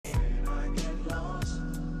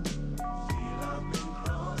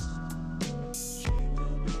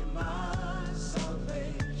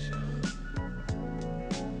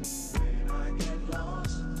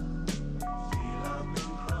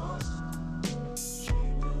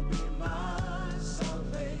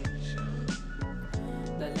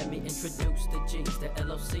G's, the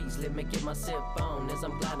LOCs, let me get my sip on as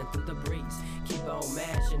I'm gliding through the breeze. Keep on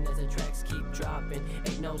mashing as the tracks keep dropping.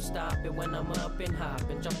 Ain't no stopping when I'm up and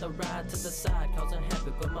hopping. Drop the ride to the side, causing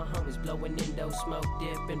havoc with my homies, blowing indo smoke,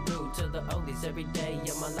 dipping rude to the oldies. Every day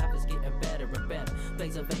of my life is getting better and better.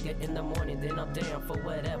 Blaze a Vega in the morning, then I'm down for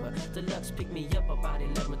whatever. Deluxe pick me up about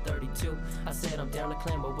 11:32. I said I'm down to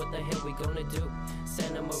clamber, what the hell we gonna do?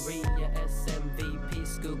 Santa Maria, SMVP,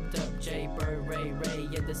 scooped up J Bird, Ray Ray,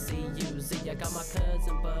 and the CUZ. I got my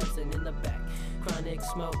cousin buzzing in the back. Chronic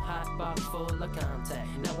smoke, hot box full of contact.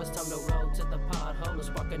 Now it's time to roll to the pothole and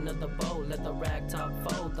spark another bowl. Let the rag top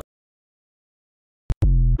fold.